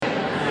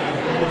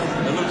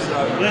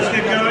Let's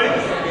get going.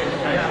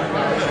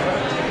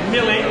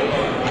 Millie,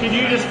 can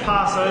you just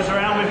pass those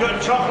around? We've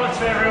got chocolates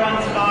for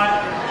everyone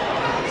tonight.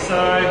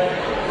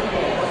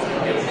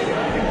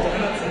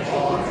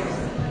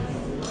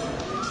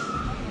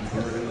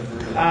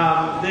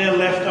 They're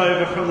left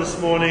over from this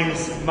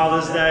morning's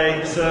Mother's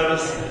Day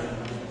service.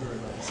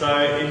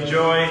 So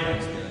enjoy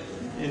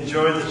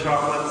the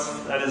chocolates.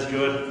 That is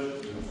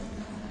good.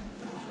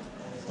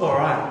 All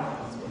right.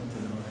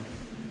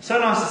 So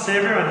nice to see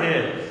everyone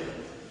here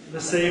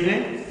this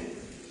evening.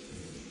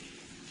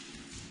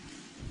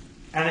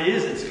 And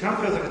it kind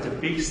of feels like it's a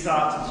big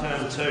start to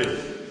term 2.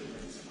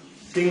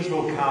 Things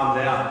will calm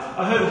down.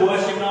 I heard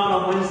worship night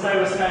on Wednesday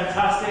was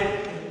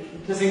fantastic.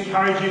 Just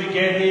encourage you to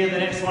get here. The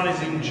next one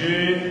is in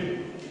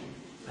June,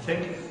 I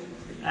think.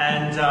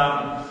 And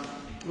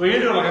we're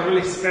going to do like a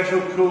really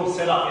special, cool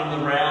setup in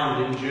the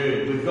round in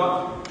June. We've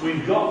got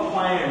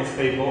plans,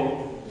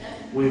 people.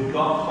 We've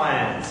got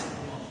plans.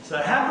 So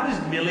how good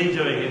is Millie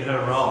doing in her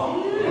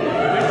role?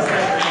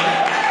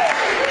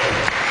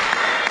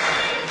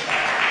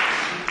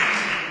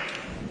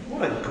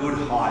 What a good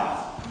hire.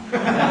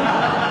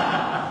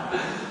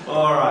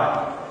 All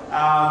right.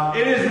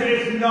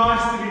 It's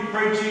nice to be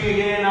preaching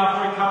again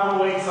after a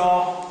couple of weeks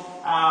off.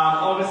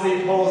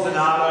 Obviously, Paul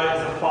Zanardo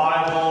is a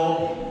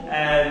fireball,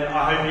 and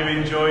I hope you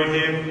enjoyed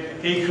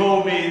him. He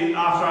called me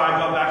after I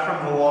got back from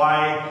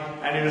Hawaii,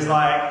 and he was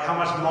like, "How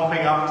much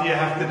mopping up do you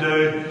have to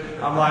do?"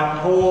 I'm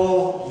like,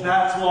 "Paul,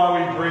 that's why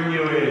we bring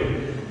you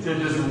in, to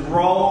just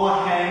roll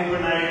a hand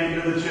grenade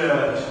into the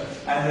church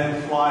and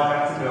then fly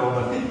back to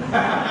Melbourne."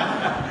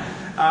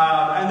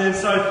 And then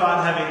so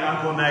fun having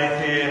Uncle Nate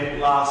here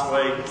last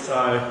week.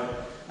 So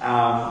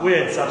we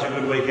had such a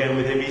good weekend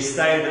with him. He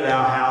stayed at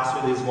our house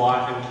with his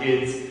wife and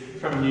kids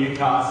from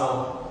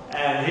Newcastle,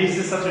 and he's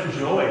just such a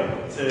joy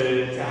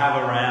to have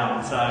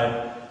around.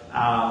 So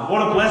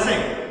what a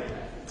blessing.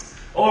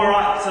 All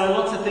right, so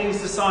lots of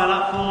things to sign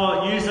up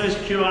for. Use those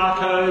QR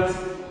codes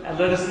and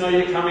let us know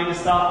you're coming to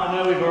stuff. I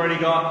know we've already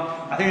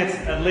got, I think it's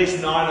at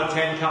least 9 or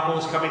 10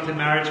 couples coming to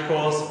marriage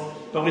course,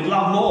 but we'd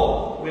love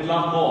more. We'd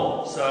love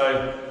more.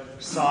 So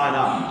sign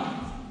up.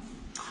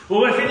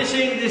 Well, we're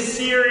finishing this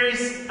series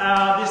this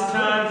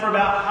term for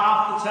about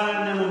half the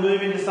term, then we'll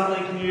move into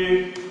something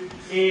new.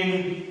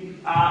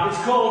 It's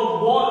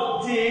called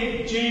 "What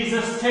Did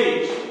Jesus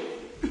Teach?"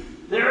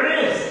 There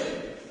it is.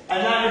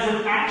 And that is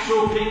an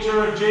actual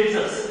picture of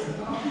Jesus.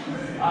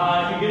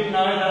 If you didn't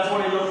know, that's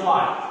what he looked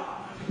like.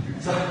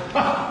 So,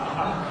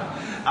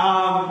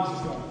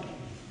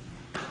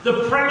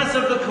 the premise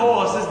of the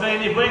course has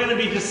been, if we're going to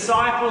be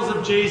disciples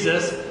of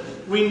Jesus,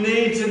 we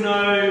need to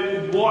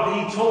know what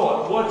he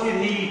taught. What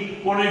did he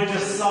want to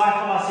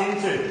disciple us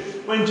into?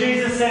 When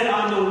Jesus said,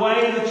 "I'm the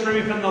way, the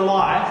truth, and the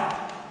life,"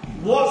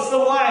 what's the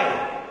way?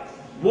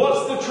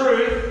 What's the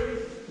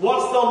truth?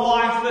 What's the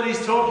life that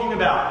he's talking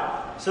about?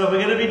 So if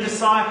we're going to be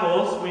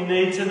disciples, we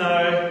need to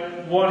know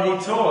what he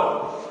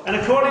taught. And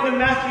according to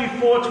Matthew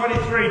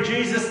 4:23,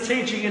 Jesus'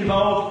 teaching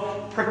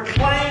involved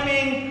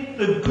proclaiming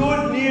the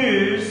good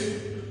news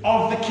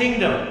of the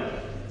kingdom.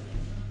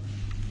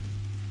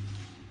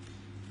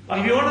 Like,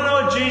 if you want to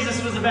know what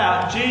Jesus was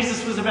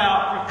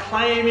about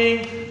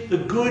proclaiming the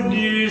good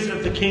news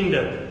of the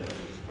kingdom.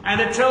 And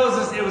it tells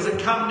us it was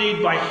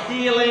accompanied by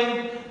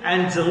healing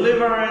and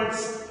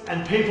deliverance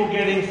and people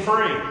getting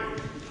free.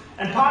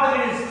 And part of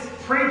it is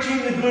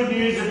preaching the good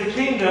news of the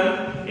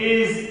kingdom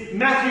is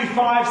Matthew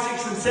 5,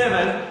 6 and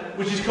 7,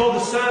 which is called the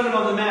Sermon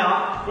on the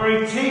Mount, where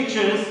he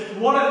teaches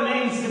what it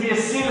means to be a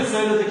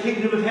citizen of the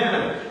kingdom of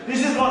heaven.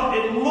 This is what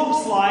it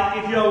looks like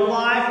if your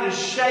life is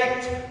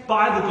shaped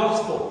by the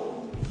gospel.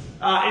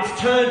 It's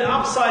turned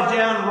upside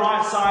down,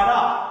 right side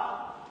up.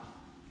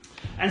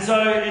 And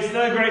so it's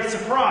no great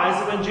surprise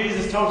that when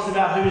Jesus talks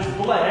about who's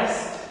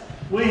blessed,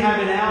 we have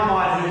in our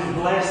mind who's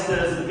blessed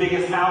as the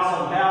biggest house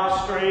on Bower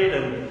Street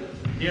and,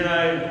 you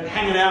know,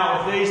 hanging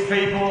out with these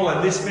people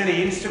and this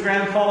many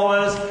Instagram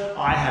followers.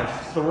 I have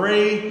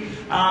 3.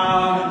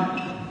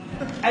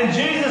 And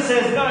Jesus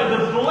says, no,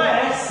 the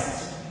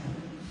blessed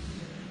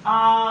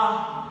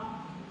are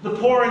the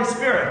poor in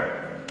spirit.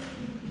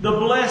 The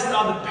blessed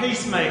are the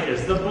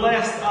peacemakers. The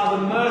blessed are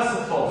the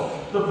merciful.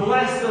 The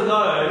blessed are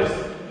those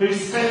who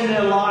spend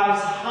their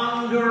lives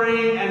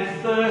hungering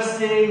and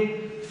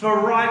thirsting for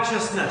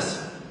righteousness.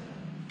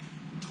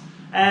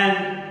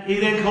 And he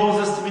then calls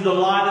us to be the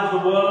light of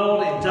the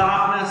world in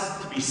darkness,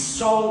 to be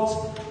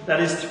salt, that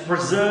is to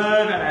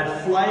preserve and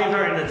add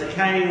flavour in a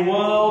decaying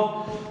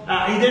world.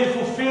 He then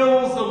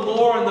fulfills the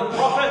law and the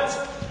prophets,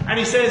 and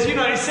he says, you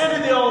know, he said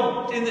in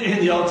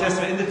the Old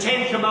Testament, in the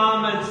 10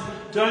 Commandments,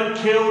 don't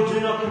kill, do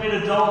not commit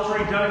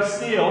adultery, don't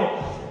steal.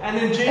 And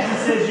then Jesus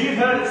says, you've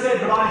heard it said,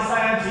 but I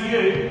say unto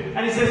you.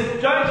 And he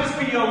says, don't just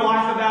be your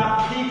life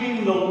about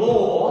keeping the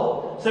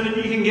law, so that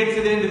you can get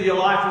to the end of your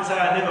life and say,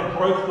 I never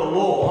broke the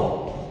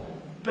law.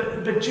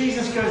 But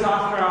Jesus goes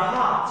after our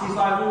hearts. He's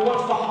like, well,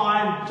 what's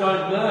behind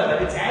don't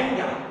murder? It's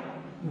anger.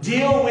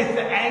 Deal with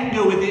the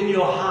anger within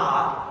your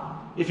heart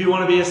if you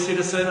want to be a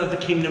citizen of the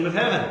kingdom of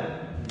heaven.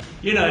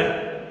 You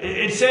know,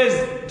 it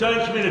says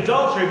don't commit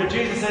adultery, but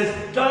Jesus says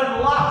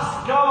don't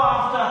lust. Go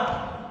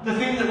after the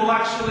thing that will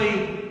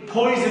actually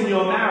poison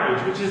your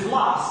marriage, which is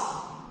lust,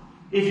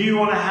 if you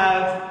want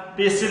to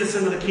be a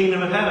citizen of the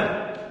kingdom of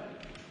heaven.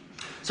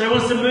 So he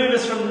wants to move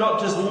us from not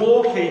just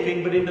law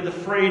keeping, but into the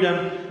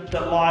freedom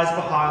that lies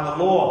behind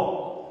the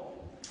law.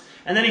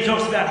 And then he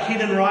talks about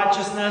hidden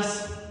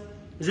righteousness.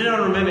 Does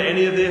anyone remember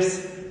any of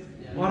this?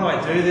 Why do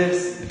I do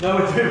this? No,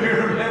 do we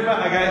remember?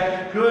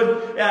 Okay,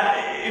 good.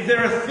 If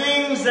there are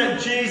things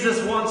that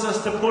Jesus wants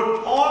us to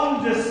put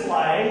on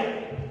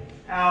display,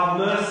 our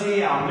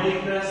mercy, our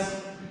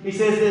meekness, he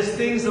says there's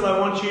things that I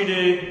want you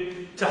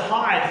to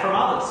hide from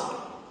others.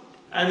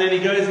 And then he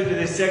goes into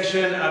this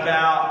section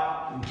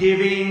about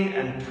giving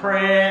and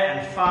prayer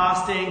and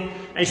fasting.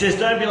 And he says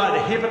don't be like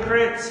the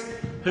hypocrites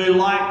who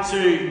like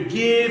to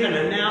give and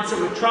announce it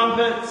with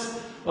trumpets,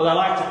 or they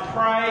like to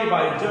pray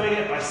by doing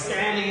it by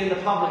standing in the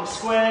public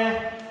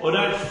square, or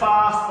don't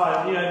fast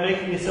by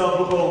making yourself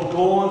look all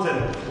gaunt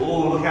and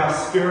oh, look how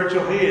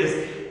spiritual he is.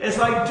 It's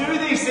like, do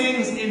these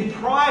things in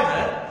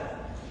private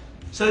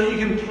so that you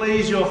can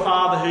please your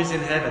Father who's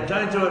in heaven.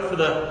 Don't do it for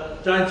the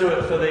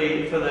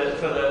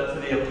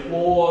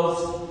applause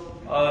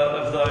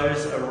of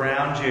those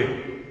around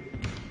you.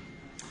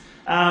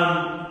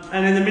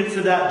 And in the midst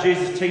of that,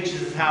 Jesus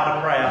teaches us how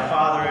to pray. Our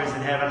Father who is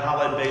in heaven,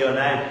 hallowed be your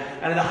name.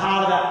 And in the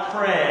heart of that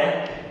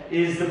prayer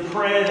is the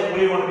prayer that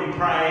we want to be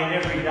praying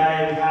every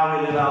day of how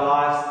we live our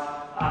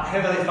lives.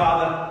 Heavenly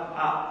Father,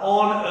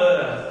 on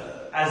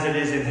earth as it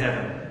is in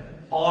heaven.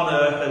 On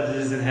earth as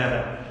it is in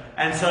heaven.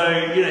 And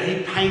so,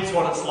 he paints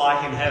what it's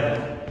like in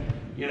heaven.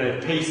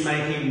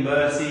 Peacemaking,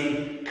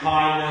 mercy,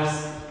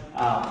 kindness,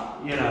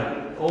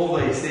 all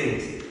these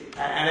things.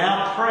 And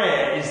our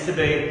prayer is to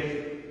be,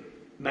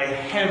 may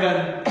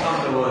heaven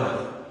come to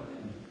earth.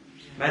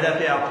 May that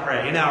be our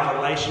prayer. In our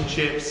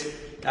relationships,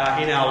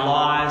 in our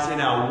lives, in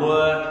our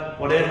work,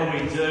 whatever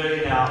we do,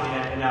 in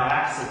our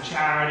acts of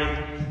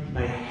charity,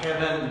 may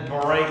heaven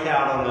break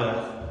out on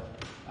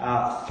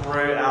earth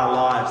through our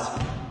lives.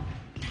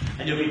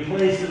 And you'll be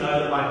pleased to know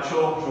that my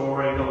chalk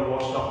drawing got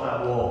washed off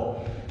that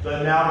wall.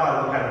 But now that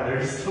I look at it, there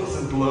is still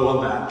some glue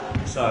on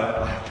that. So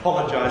I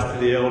apologise to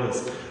the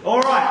elders.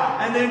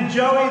 Alright, and then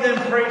Joey then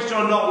preached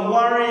on not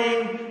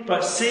worrying,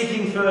 but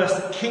seeking first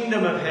the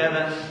kingdom of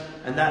heaven.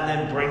 And that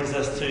then brings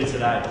us to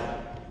today.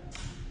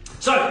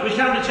 So, we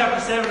come to chapter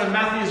 7 of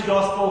Matthew's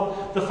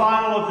Gospel, the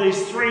final of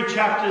these 3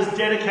 chapters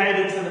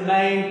dedicated to the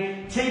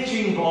main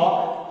teaching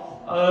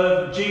block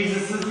of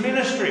Jesus'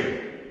 ministry.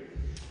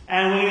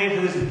 And we get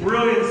into this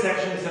brilliant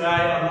section today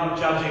on not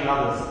judging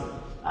others.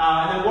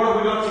 And then what have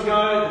we got to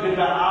go? The bit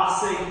about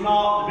us seek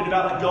not, the bit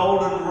about the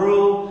golden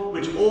rule,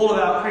 which all of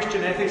our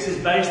Christian ethics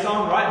is based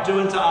on, right?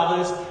 Do unto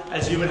others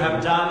as you would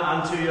have done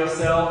unto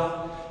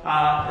yourself.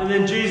 And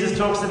then Jesus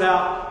talks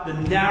about the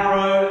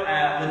narrow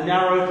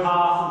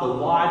path and the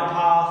wide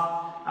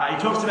path. He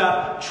talks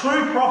about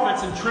true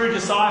prophets and true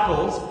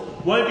disciples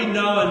won't be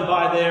known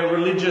by their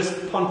religious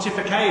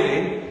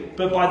pontificating,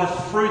 but by the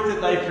fruit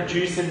that they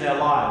produce in their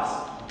lives.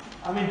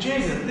 I mean,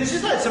 Jesus, this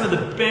is like some of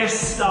the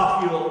best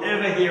stuff you will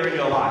ever hear in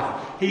your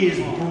life. He is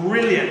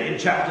brilliant in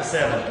chapter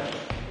 7.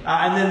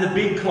 And then the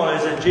big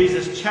closer,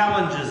 Jesus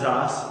challenges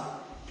us,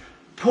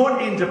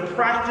 put into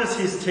practice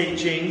his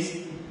teachings,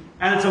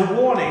 and it's a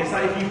warning. It's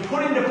like if you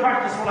put into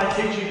practice what I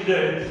teach you to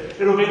do,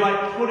 it'll be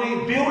like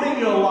building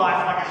your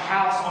life like a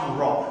house on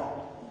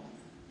rock.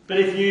 But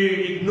if you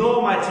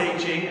ignore my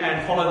teaching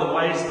and follow the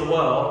ways of the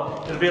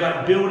world, it'll be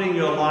like building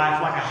your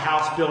life like a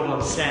house built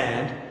on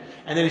sand.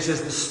 And then he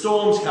says the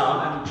storms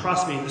come, and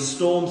trust me, the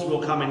storms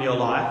will come in your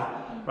life,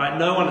 right?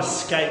 No one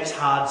escapes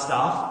hard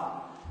stuff.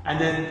 And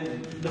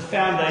then the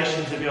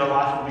foundations of your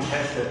life will be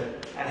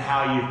tested and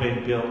how you've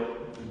been built.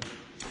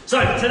 So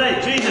today,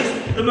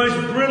 Jesus, the most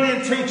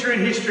brilliant teacher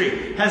in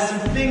history, has some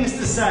things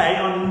to say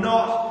on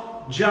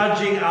not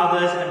judging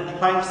others and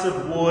planks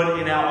of wood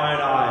in our own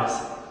eyes.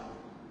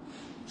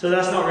 So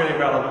that's not really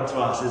relevant to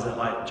us, is it?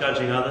 Like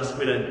judging others,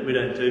 we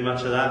don't do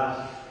much of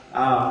that.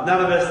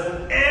 None of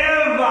us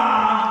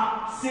ever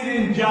sit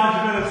in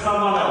judgment of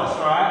someone else,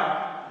 right?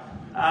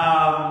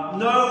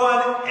 No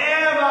one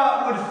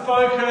ever would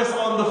focus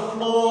on the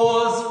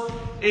flaws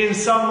in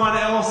someone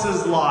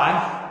else's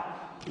life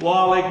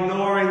while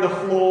ignoring the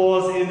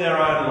flaws in their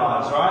own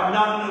lives,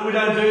 right? We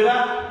don't do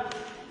that.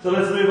 So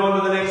let's move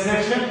on to the next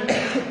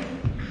section.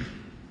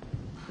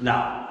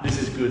 No,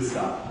 this is good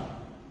stuff.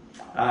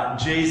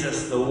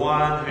 Jesus, the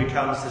one who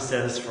comes to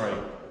set us free.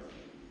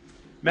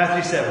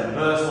 Matthew 7,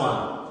 verse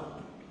 1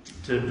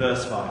 to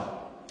verse 5.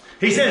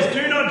 He says,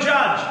 do not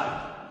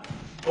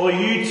judge, or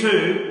you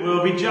too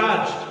will be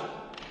judged.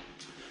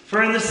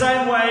 For in the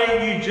same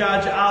way you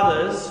judge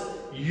others,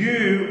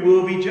 you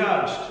will be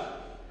judged.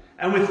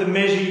 And with the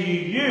measure you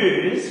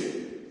use,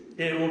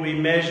 it will be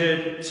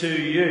measured to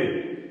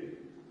you.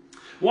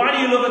 Why do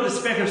you look at the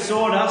speck of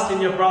sawdust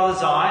in your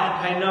brother's eye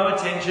and pay no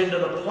attention to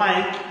the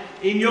plank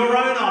in your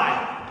own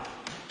eye?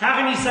 How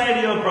can you say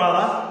to your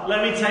brother,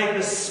 let me take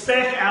the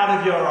speck out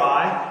of your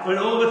eye, when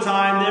all the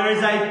time there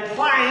is a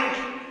plank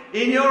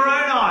in your own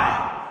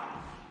eye?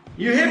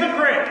 You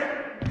hypocrite!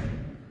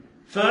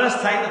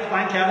 First, take the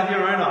plank out of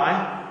your own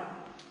eye,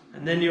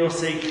 and then you'll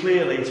see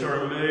clearly to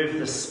remove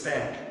the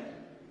speck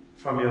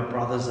from your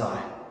brother's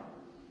eye.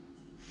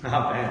 Oh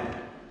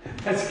man,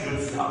 that's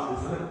good stuff,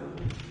 isn't it?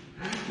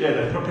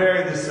 Yeah,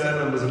 preparing this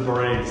sermon was a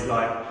breeze,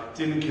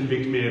 didn't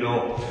convict me at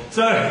all.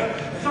 So,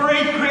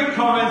 3 quick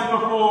comments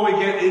before we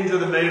get into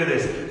the meat of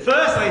this.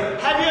 Firstly,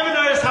 have you ever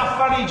noticed how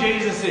funny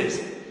Jesus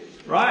is?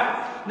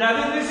 Right?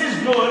 Now, this is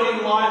good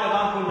in light of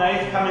Uncle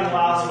Nate coming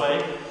last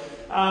week,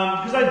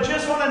 because I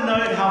just want to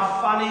note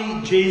how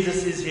funny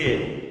Jesus is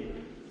here.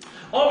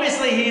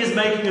 Obviously, he is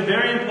making a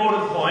very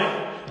important point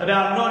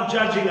about not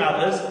judging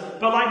others,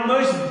 but like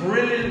most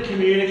brilliant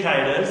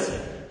communicators,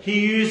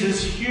 he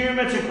uses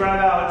humour to grab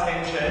our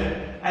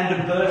attention and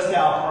to burst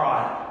our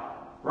pride.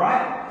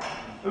 Right?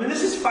 I mean,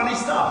 this is funny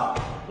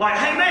stuff. Like,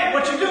 hey mate,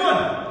 what you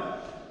doing?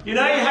 You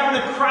know, you're having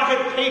a crack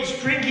at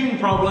Pete's drinking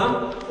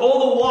problem,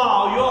 all the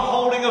while you're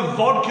holding a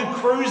vodka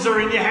cruiser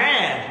in your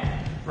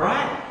hand.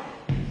 Right?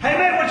 Hey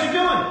mate, what you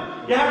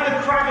doing? You're having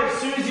a crack at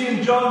Susie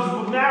and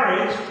John's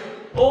marriage,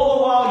 all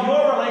the while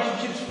your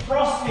relationship's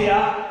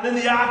frostier than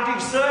the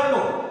Arctic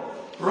Circle.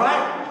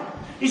 Right?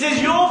 He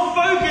says you're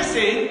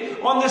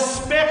focusing on the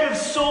speck of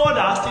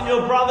sawdust in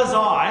your brother's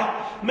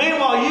eye.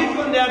 Meanwhile, you've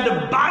gone down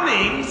to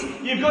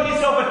Bunnings, you've got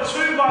yourself a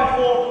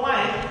 2x4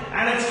 plank,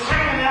 and it's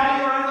hanging out of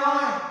your own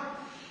eye.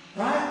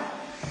 Right?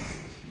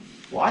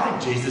 Well, I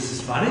think Jesus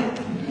is funny.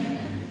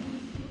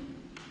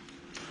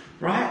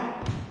 Right?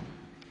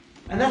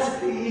 And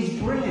he's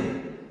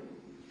brilliant.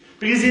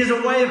 Because he has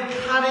a way of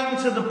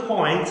cutting to the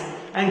point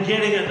and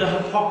getting at the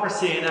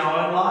hypocrisy in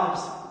our own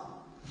lives.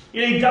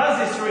 You know, he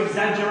does this through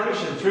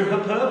exaggeration, through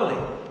hyperbole.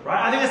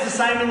 Right? I think it's the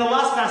same in the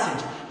last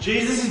passage.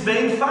 Jesus is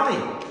being funny.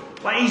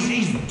 Like,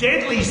 he's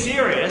deadly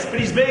serious, but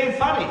he's being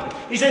funny.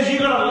 He says,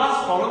 you've got a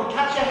lust for him,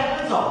 cut your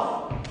hands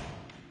off.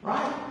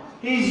 Right?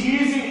 He's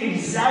using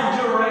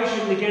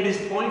exaggeration to get his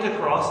point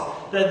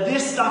across that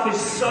this stuff is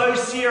so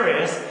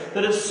serious,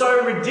 that it's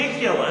so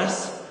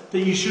ridiculous, that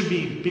you should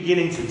be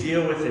beginning to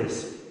deal with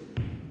this.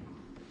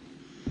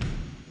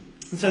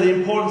 And so the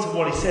importance of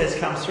what he says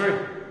comes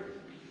through.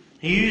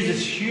 He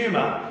uses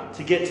humour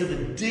to get to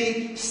the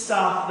deep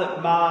stuff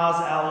that mars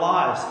our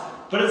lives.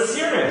 But it's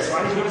serious,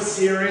 right? He's got a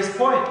serious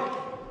point.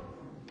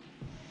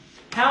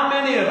 How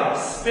many of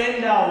us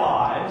spend our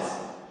lives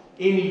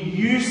in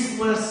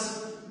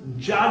useless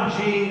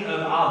judging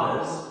of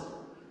others,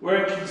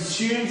 where it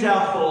consumes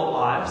our thought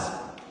lives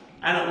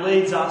and it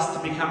leads us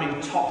to becoming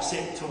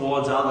toxic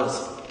towards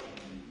others?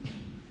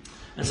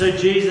 And so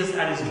Jesus,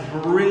 at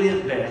his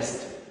brilliant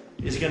best,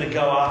 is going to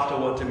go after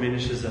what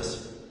diminishes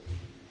us.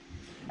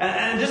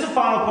 And just a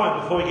final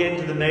point before we get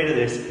into the meat of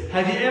this.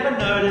 Have you ever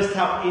noticed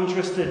how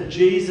interested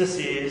Jesus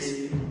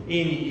is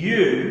in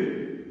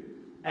you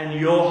and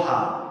your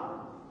heart?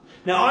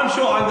 Now, I'm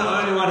sure I'm the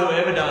only one who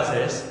ever does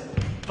this,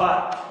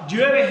 but do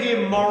you ever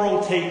hear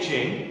moral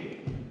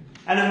teaching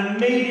and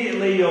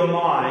immediately your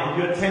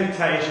mind, your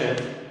temptation,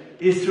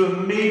 is to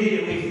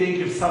immediately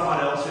think of someone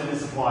else who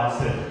this applies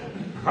to?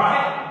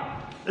 Right?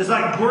 It's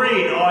like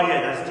greed. Oh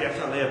yeah, that's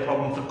definitely a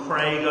problem for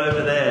Craig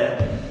over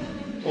there.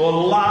 Or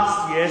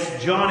lust,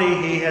 yes, Johnny,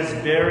 he has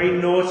very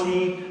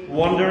naughty,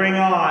 wandering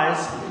eyes.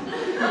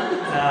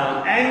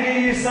 Anger,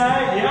 you say?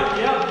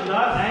 Yep, no,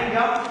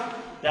 anger.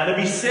 That'd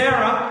be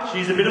Sarah.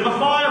 She's a bit of a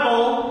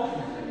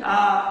fireball.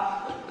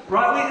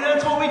 Right,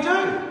 that's what we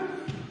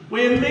do.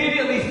 We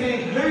immediately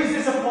think, who's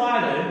this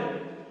apply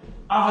to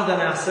other than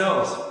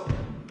ourselves?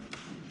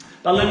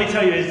 But let me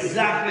tell you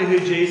exactly who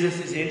Jesus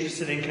is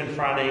interested in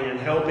confronting and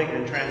helping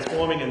and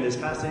transforming in this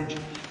passage.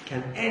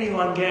 Can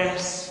anyone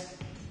guess?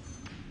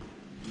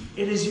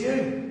 It is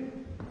you.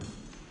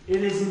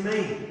 It is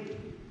me.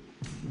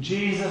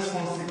 Jesus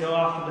wants to go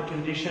after the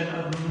condition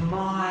of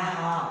my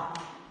heart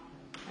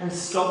and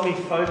stop me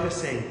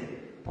focusing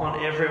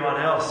on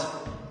everyone else.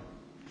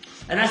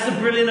 And that's the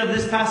brilliance of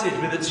this passage.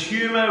 With its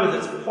humour, with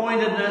its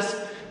pointedness,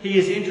 he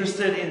is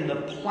interested in the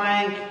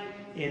plank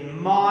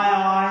in my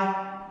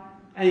eye,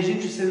 and he's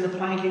interested in the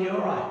plank in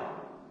your eye.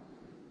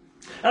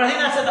 And I think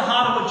that's at the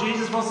heart of what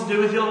Jesus wants to do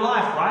with your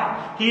life,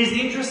 right? He is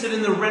interested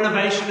in the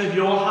renovation of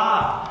your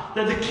heart.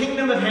 That the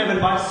kingdom of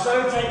heaven might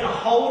so take a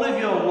hold of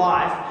your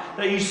life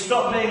that you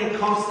stop being a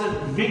constant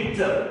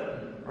victim,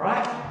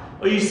 right?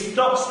 Or you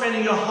stop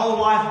spending your whole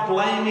life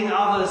blaming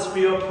others for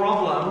your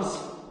problems.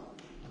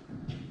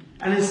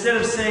 And instead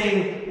of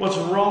seeing what's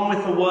wrong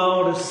with the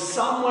world as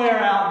somewhere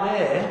out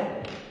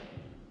there,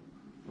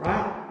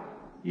 right?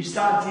 You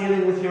start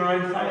dealing with your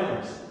own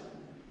failings.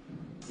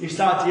 You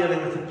start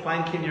dealing with the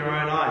plank in your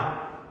own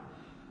eye.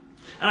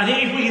 And I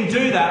think if we can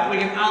do that, we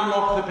can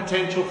unlock the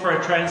potential for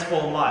a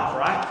transformed life,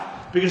 right?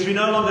 Because we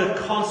no longer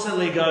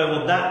constantly go,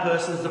 well, that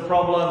person's the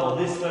problem, or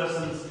this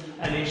person's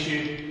an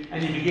issue.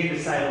 And you begin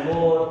to say,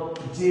 Lord,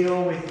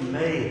 deal with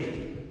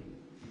me.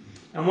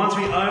 And once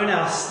we own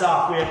our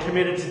stuff, we are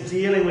committed to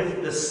dealing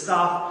with the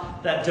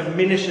stuff that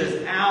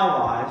diminishes our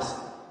lives.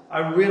 I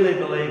really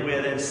believe we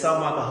are then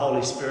someone the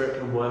Holy Spirit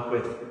can work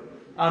with.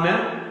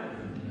 Amen?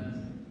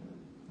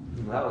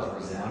 That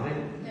was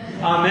resounding.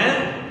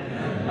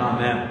 Amen?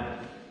 Amen.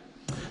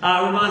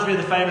 It reminds me of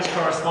the famous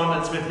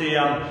correspondence with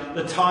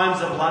the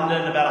Times of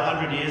London about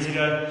 100 years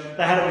ago.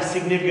 They had it with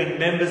significant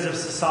members of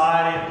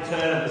society at the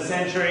turn of the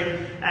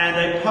century, and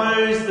they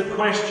posed the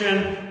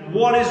question,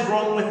 what is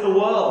wrong with the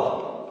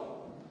world?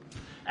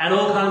 And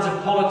all kinds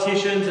of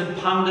politicians and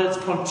pundits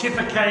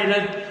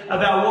pontificated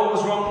about what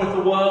was wrong with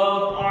the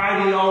world,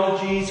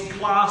 ideologies,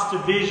 class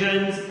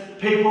divisions,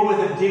 people with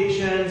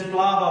addictions,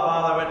 blah, blah,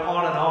 blah. They went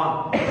on and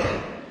on.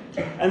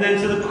 And then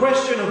to the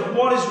question of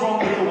what is wrong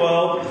with the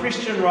world, the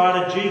Christian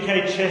writer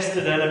G.K.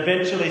 Chesterton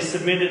eventually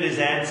submitted his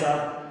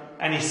answer,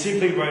 and he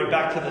simply wrote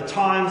back to the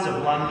Times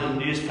of London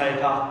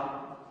newspaper,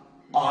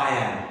 I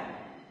am.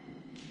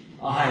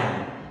 I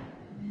am.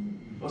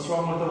 What's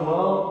wrong with the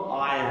world?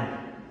 I am.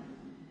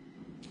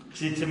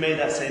 See, to me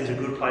that seems a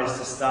good place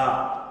to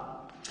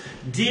start.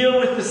 Deal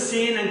with the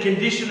sin and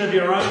condition of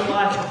your own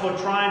life before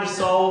trying to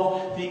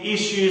solve the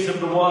issues of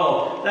the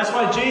world. That's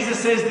why Jesus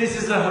says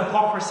this is a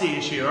hypocrisy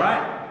issue,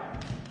 right?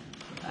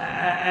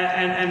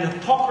 And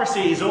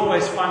hypocrisy is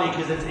always funny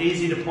because it's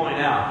easy to point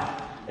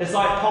out. It's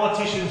like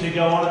politicians who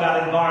go on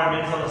about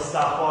environmentalist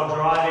stuff while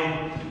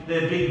driving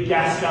their big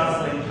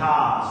gas-guzzling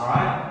cars,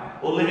 right?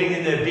 Or living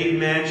in their big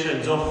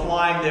mansions or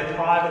flying their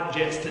private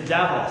jets to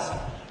Davos,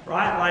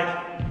 right?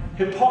 Like,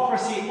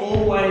 hypocrisy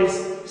always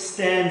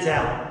stands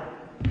out.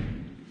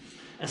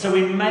 And so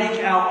we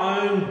make our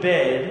own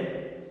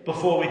bed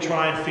before we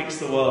try and fix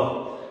the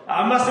world.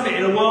 I must admit,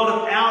 in a world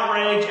of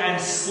outrage and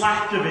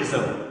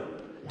slacktivism,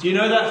 do you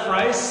know that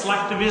phrase,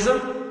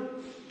 slacktivism?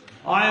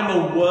 I am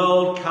a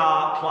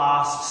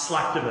world-class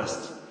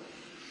slacktivist.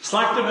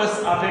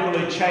 Slacktivists are people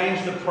who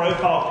change the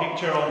profile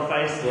picture on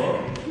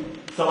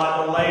Facebook to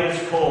like the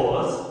latest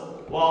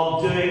cause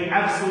while doing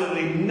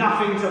absolutely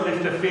nothing to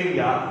lift a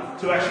finger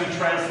to actually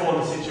transform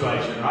the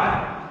situation,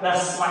 right?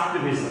 That's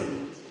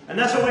slacktivism. And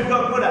that's what we've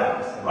got good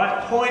at,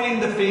 right? Pointing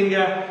the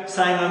finger,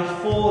 saying I'm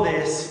for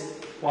this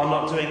while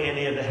not doing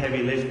any of the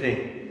heavy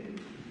lifting.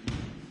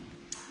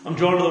 I'm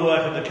drawn to the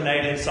work of the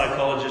Canadian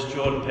psychologist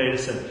Jordan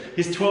Peterson.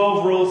 His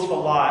 12 rules for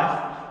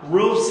life.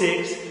 Rule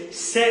 6,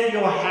 set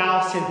your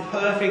house in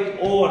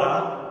perfect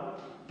order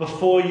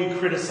before you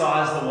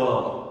criticise the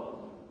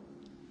world.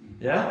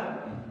 Yeah?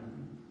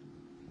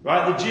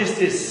 Right? The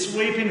gist is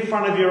sweep in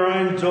front of your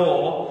own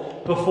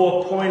door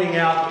before pointing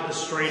out that the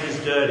street is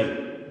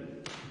dirty.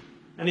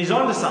 And he's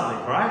onto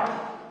something, right?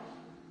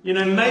 You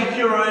know, make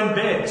your own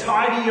bed,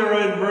 tidy your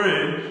own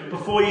room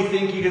before you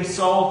think you can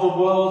solve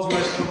the world's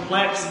most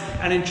complex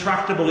and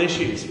intractable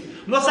issues.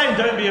 I'm not saying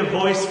don't be a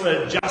voice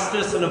for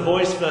justice and a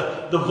voice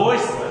for the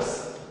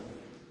voiceless,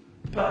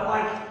 but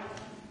like,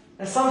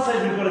 at some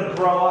stage we've got to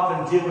grow up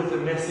and deal with the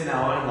mess in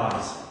our own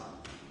lives.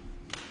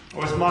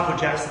 Or as Michael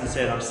Jackson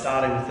said, I'm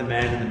starting with the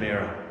man in the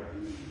mirror.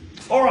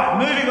 Alright,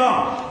 moving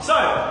on.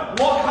 So,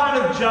 what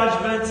kind of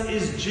judgments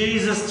is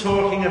Jesus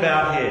talking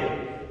about here?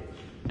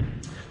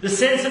 The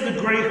sense of the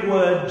Greek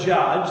word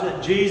judge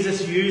that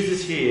Jesus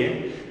uses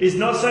here is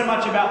not so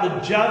much about the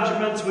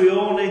judgments we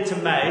all need to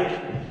make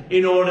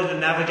in order to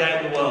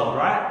navigate the world,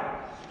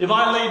 right? If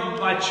I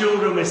leave my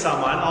children with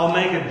someone, I'll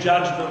make a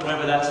judgment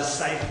whether that's a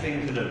safe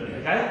thing to do,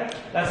 okay?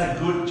 That's a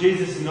good...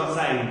 Jesus is not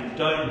saying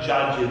don't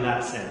judge in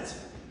that sense.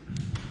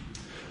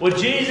 What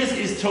Jesus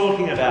is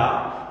talking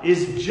about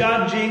is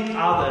judging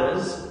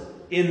others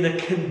in the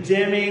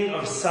condemning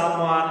of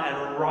someone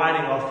and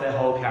writing off their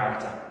whole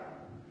character,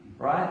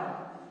 right?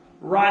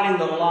 Writing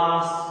the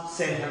last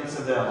sentence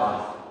of their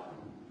life.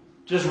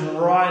 Just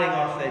writing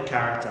off their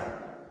character.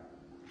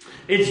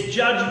 It's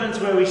judgments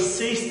where we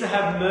cease to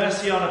have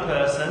mercy on a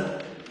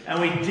person and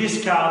we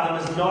discard them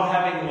as not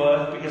having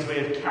worth because we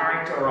have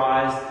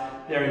characterized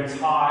their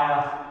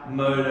entire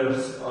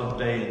motives of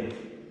being.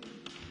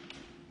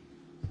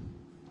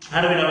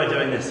 How do we know we're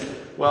doing this?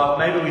 Well,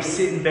 maybe we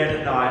sit in bed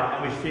at night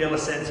and we feel a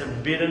sense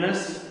of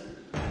bitterness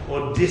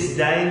or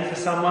disdain for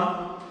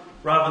someone,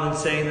 rather than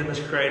seeing them as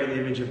created in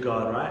the image of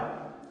God, right?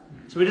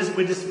 So we just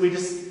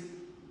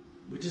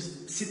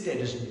sit there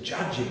just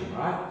judging,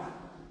 right?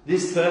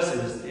 This person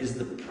is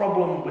the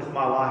problem with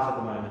my life at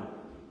the moment.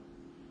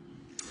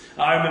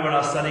 I remember when I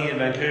was studying in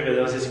Vancouver,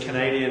 there was this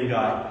Canadian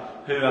guy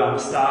who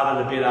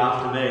started a bit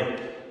after me,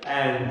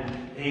 and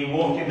he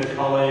walked into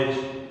college.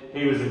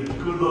 He was a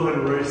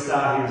good-looking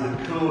rooster. He was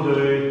a cool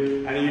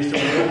dude, and he used to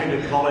walk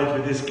into college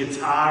with this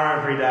guitar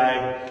every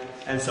day.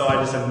 And so I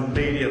just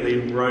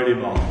immediately wrote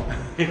him off.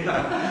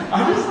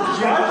 I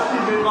just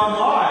judged him in my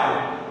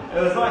mind.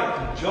 It was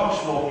like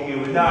Josh walking in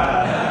with no.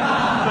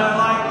 But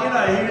like, you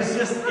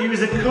know, he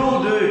was a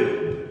cool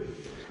dude.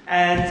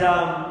 And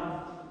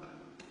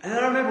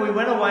I remember we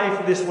went away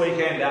for this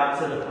weekend out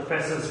to the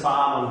professor's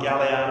farm on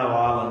Galiano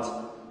Island.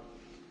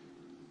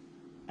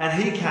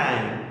 And he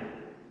came,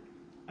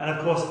 and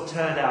of course it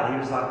turned out he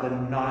was like the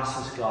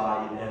nicest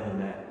guy you'd ever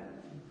met.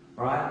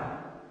 Right?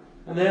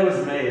 And there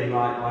was me in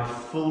my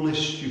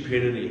foolish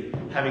stupidity,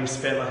 having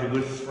spent like a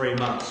good 3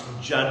 months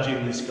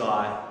judging this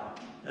guy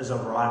as a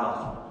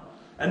write-off.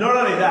 And not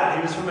only that,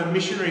 he was from a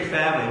missionary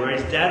family where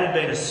his dad had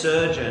been a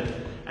surgeon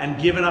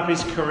and given up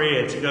his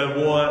career to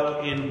go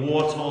work in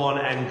war-torn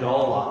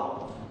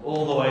Angola.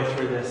 all the way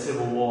through their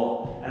civil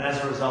war. And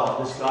as a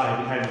result, this guy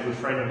who became a good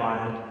friend of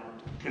mine had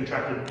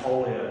contracted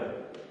polio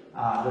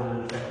that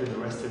had affected the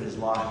rest of his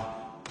life.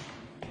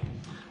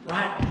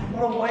 Right?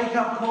 What a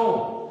wake-up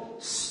call.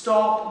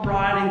 Stop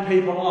writing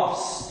people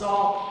off.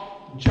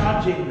 Stop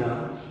judging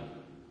them.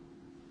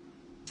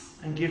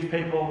 And give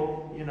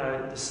people,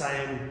 the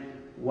same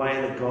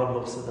way that God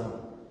looks at them.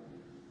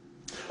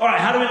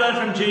 Alright, how do we learn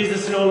from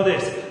Jesus in all of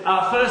this?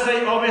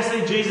 Firstly,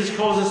 obviously, Jesus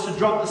calls us to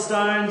drop the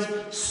stones,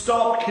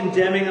 stop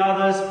condemning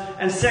others.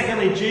 And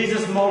secondly,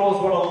 Jesus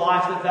models what a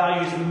life that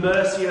values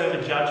mercy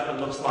over judgment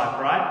looks like,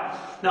 right?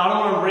 Now, I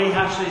don't want to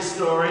rehash these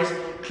stories.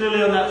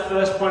 Clearly, on that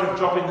first point of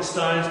dropping the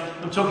stones,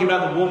 I'm talking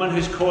about the woman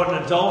who's caught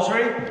in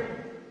adultery.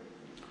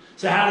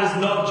 So how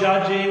does not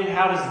judging,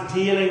 how does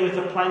dealing with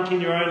the plank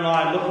in your own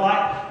eye look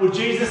like? Well,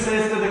 Jesus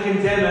says to the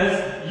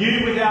condemners,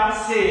 you without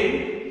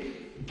sin,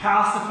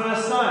 cast the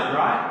first stone,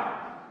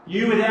 right?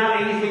 You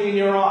without anything in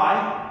your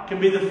eye can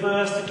be the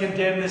first to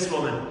condemn this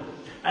woman.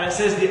 And it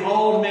says the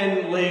old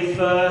men leave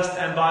first,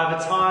 and by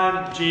the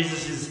time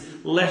Jesus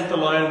is left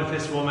alone with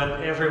this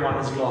woman, everyone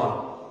is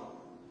gone.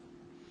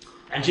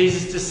 And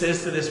Jesus just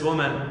says to this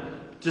woman,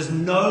 does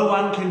no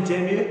one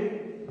condemn you?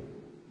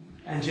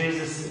 And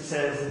Jesus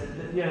says,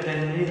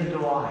 then neither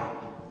do I.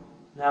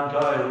 Now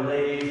go,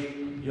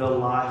 leave your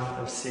life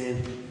of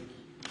sin.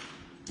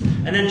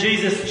 And then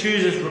Jesus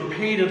chooses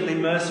repeatedly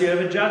mercy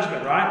over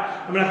judgment,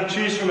 right? I mean, I could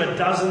choose from a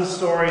dozen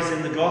stories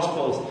in the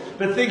Gospels.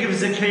 But think of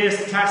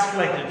Zacchaeus, the tax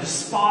collector,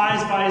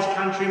 despised by his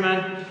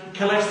countrymen,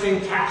 collecting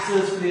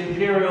taxes for the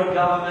imperial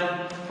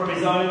government from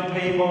his own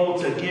people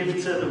to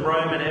give to the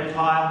Roman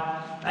Empire.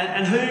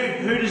 And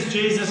who does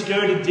Jesus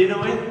go to dinner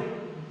with?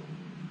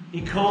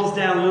 He calls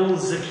down little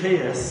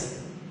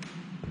Zacchaeus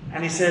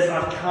and he says,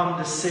 I've come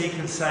to seek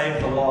and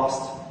save the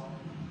lost.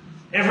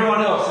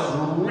 Everyone else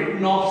has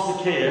written off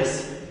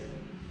Zacchaeus,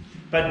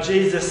 but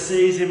Jesus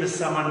sees him as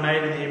someone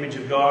made in the image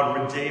of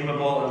God,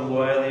 redeemable and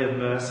worthy of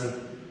mercy.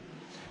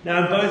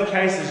 Now, in both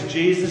cases,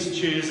 Jesus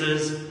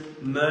chooses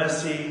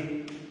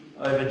mercy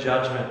over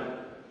judgment.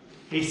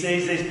 He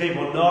sees these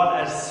people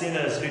not as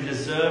sinners who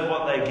deserve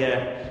what they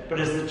get, but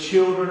as the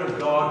children of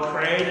God,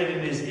 created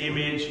in his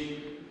image.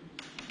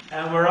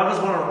 And where others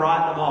want to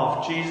write them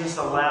off, Jesus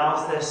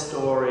allows their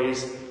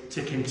stories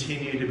to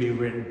continue to be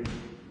written.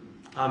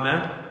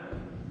 Amen?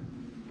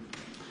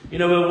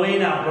 When we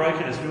in our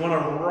brokenness, we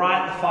want to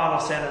write the final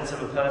sentence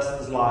of a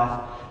person's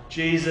life.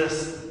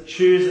 Jesus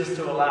chooses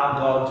to allow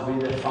God to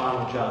be their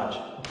final judge.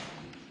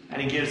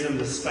 And he gives them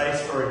the space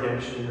for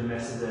redemption in the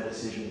mess of their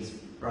decisions.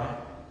 Right?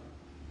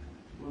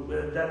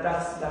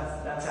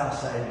 That's our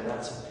Saviour.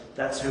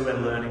 That's who we're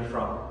learning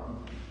from.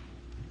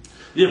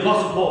 The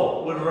Apostle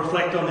Paul would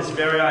reflect on this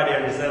very idea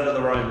in his letter to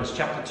the Romans,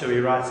 chapter 2. He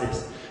writes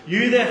this: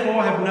 you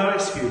therefore have no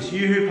excuse,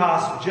 you who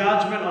pass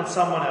judgment on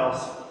someone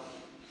else.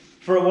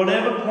 For at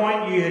whatever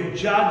point you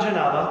judge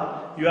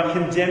another, you are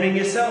condemning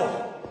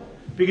yourself,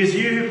 because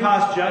you who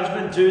pass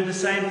judgment do the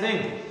same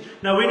thing.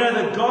 Now we know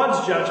that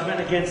God's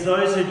judgment against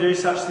those who do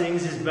such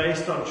things is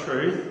based on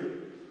truth.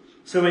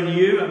 So when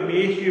you, a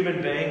mere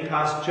human being,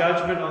 pass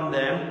judgment on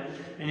them,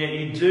 and yet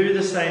you do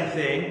the same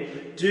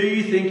thing, do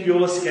you think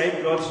you'll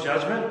escape God's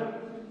judgment?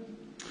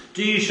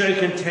 Do you show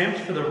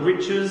contempt for the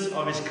riches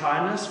of his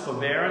kindness,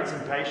 forbearance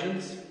and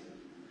patience,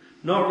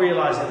 not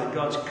realizing that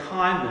God's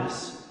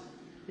kindness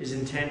is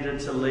intended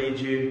to lead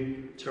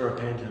you to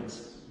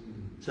repentance?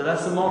 So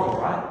that's the model,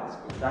 right?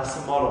 That's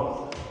the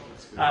model.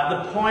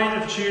 The point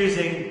of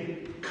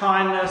choosing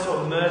kindness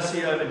or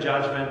mercy over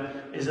judgment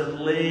is it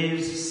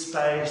leaves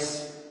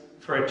space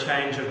for a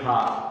change of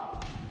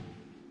heart.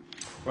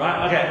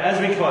 Right? Okay, as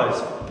we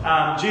close,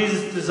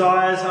 Jesus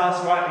desires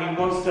us,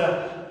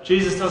 right?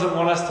 Jesus doesn't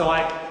want us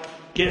to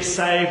get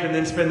saved and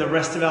then spend the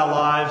rest of our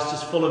lives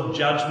just full of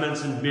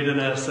judgments and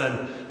bitterness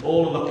and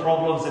all of the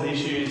problems and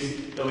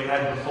issues that we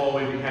had before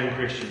we became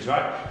Christians,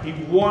 right? He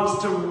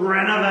wants to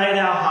renovate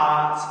our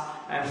hearts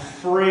and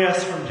free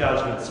us from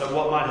judgment. So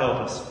what might help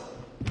us?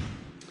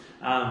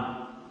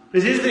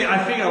 Because here's the thing,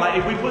 I figure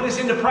if we put this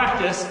into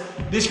practice,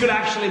 this could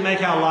actually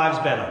make our lives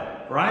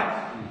better,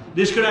 right?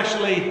 This could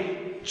actually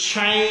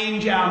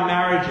change our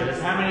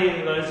marriages. How many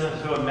of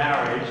those who are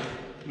married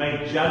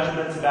make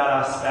judgments about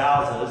our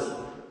spouses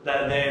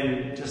that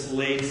then just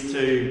leads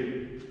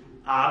to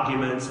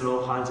arguments and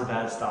all kinds of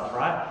bad stuff,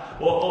 right?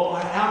 Or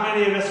how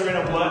many of us are in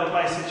a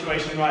workplace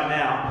situation right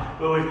now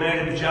where we've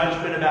made a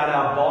judgment about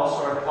our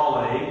boss or a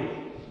colleague,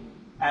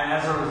 and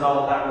as a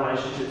result that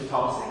relationship's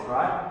toxic,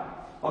 right?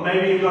 Or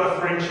maybe you've got a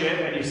friendship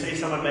and you see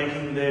someone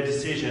making their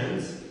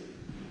decisions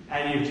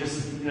and you've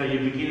just, you're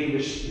beginning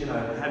to,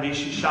 have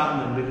issues, shun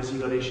them because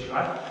you've got issues,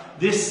 right?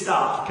 This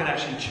stuff can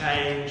actually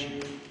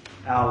change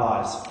our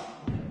lives.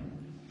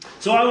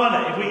 So I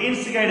wonder, if we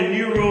instigate a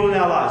new rule in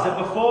our lives, that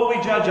before we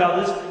judge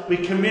others, we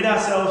commit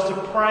ourselves to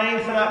praying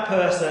for that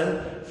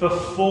person for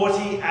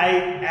 48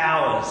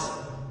 hours.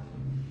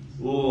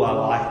 Ooh, I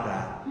like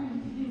that.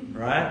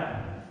 Right?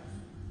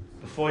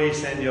 Before you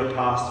send your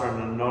pastor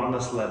an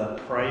anonymous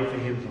letter, pray for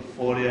him for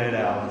 48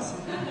 hours.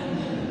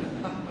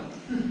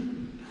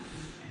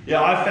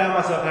 Yeah, I found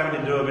myself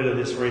having to do a bit of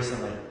this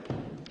recently.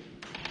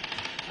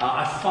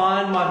 I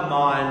find my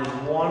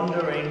mind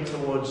wandering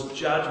towards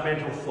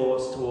judgmental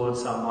thoughts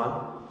towards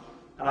someone,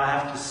 and I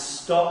have to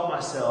stop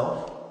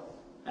myself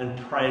and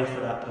pray for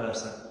that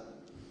person.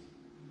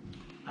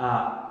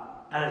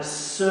 And it's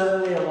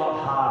certainly a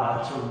lot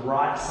harder to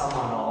write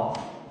someone off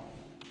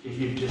if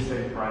you've just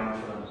been praying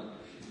for them.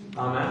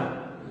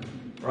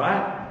 Amen?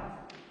 Right?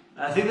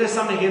 I think there's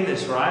something in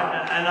this,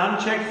 right? An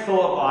unchecked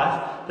thought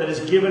life that is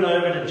given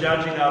over to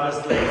judging others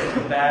leads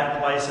to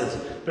bad places.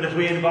 But if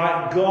we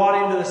invite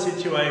God into the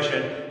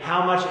situation,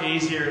 how much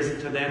easier is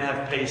it to then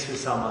have peace with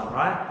someone,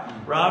 right?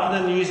 Rather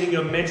than using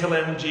your mental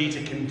energy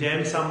to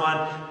condemn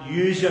someone,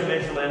 use your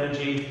mental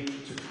energy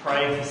to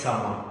pray for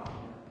someone.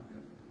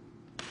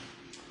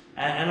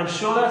 And I'm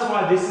sure that's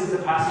why this is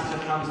the passage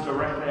that comes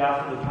directly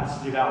after the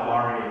passage about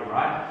worrying,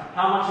 right?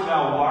 How much of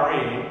our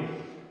worrying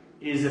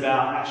is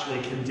about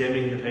actually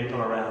condemning the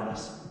people around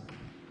us.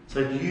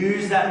 So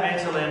use that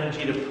mental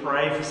energy to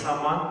pray for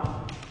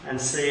someone and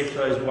see if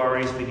those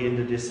worries begin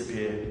to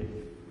disappear.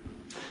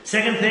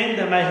 Second thing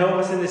that may help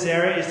us in this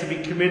area is to be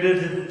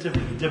committed to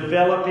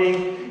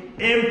developing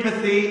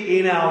empathy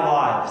in our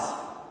lives.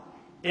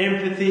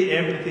 Empathy,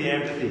 empathy,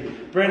 empathy.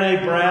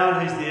 Brené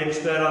Brown, who's the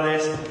expert on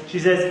this, she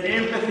says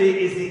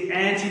empathy is the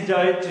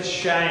antidote to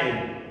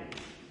shame.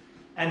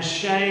 And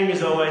shame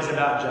is always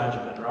about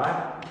judgment,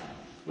 right?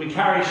 We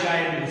carry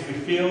shame because we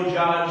feel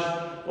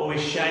judged, or we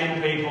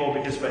shame people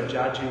because we're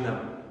judging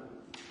them.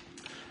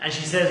 And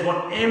she says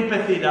what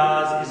empathy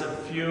does is it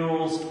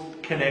fuels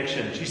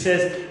connection. She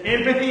says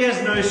empathy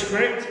has no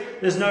script.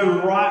 There's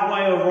no right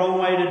way or wrong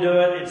way to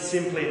do it. It's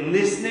simply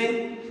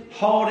listening,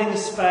 holding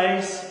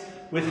space,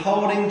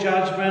 withholding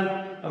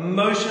judgment,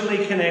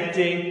 emotionally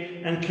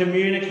connecting, and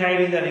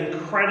communicating that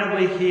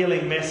incredibly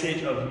healing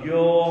message of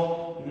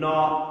you're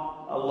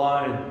not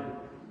alone.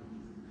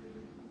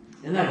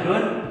 Isn't that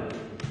good?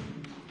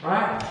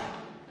 Right?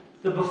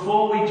 That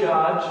before we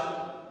judge,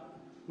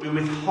 we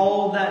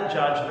withhold that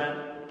judgment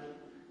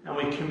and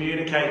we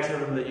communicate to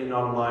them that you're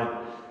not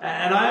alone.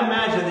 And I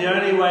imagine the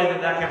only way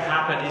that that can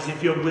happen is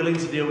if you're willing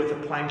to deal with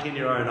the plank in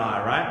your own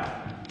eye, right?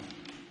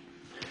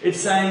 It's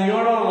saying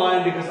you're not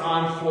alone because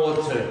I'm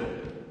flawed too.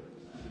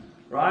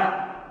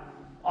 Right?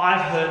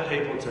 I've hurt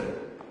people too.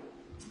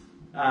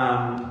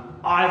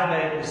 I've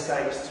made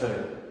mistakes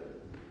too.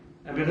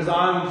 And because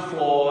I'm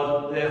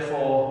flawed,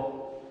 therefore,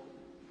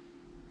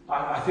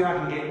 I think I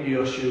can get into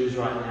your shoes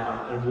right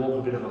now and walk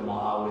a bit of a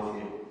mile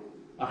with you.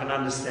 I can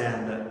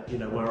understand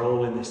that, we're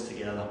all in this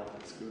together.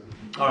 That's good.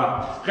 All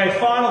right. Okay,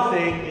 final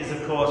thing is,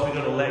 of course, we've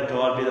got to let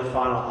God be the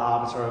final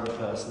arbiter of a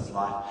person's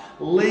life.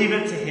 Leave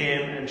it to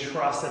Him and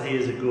trust that He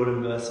is a good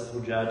and merciful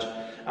judge.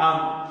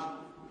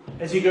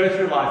 As you go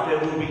through life, there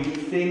will be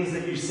things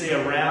that you see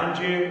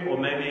around you, or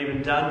maybe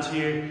even done to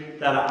you,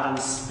 that are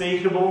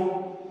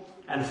unspeakable,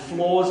 and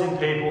flaws in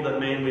people that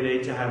mean we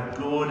need to have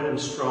good and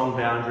strong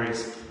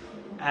boundaries.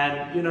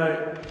 And,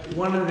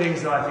 one of the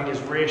things that I think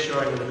is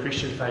reassuring in the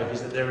Christian faith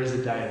is that there is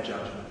a day of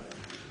judgment.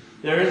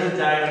 There is a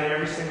day when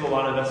every single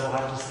one of us will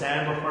have to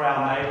stand before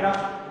our Maker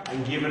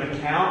and give an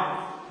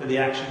account for the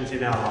actions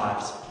in our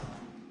lives.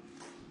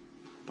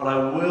 But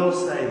I will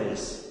say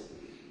this.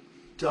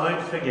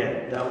 Don't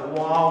forget that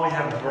while we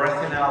have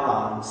breath in our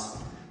lungs,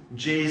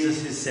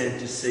 Jesus is sent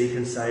to seek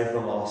and save the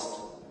lost.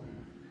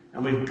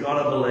 And we've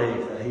got to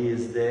believe that He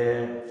is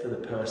there for the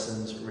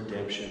person's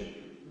redemption.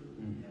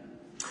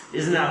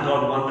 Isn't our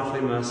God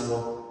wonderfully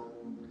merciful?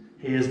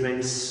 He has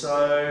been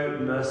so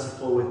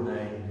merciful with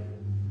me.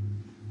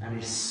 And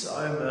He's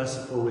so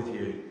merciful with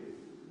you.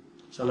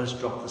 So let's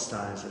drop the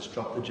stones, let's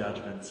drop the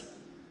judgments,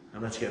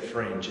 and let's get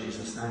free in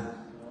Jesus' name.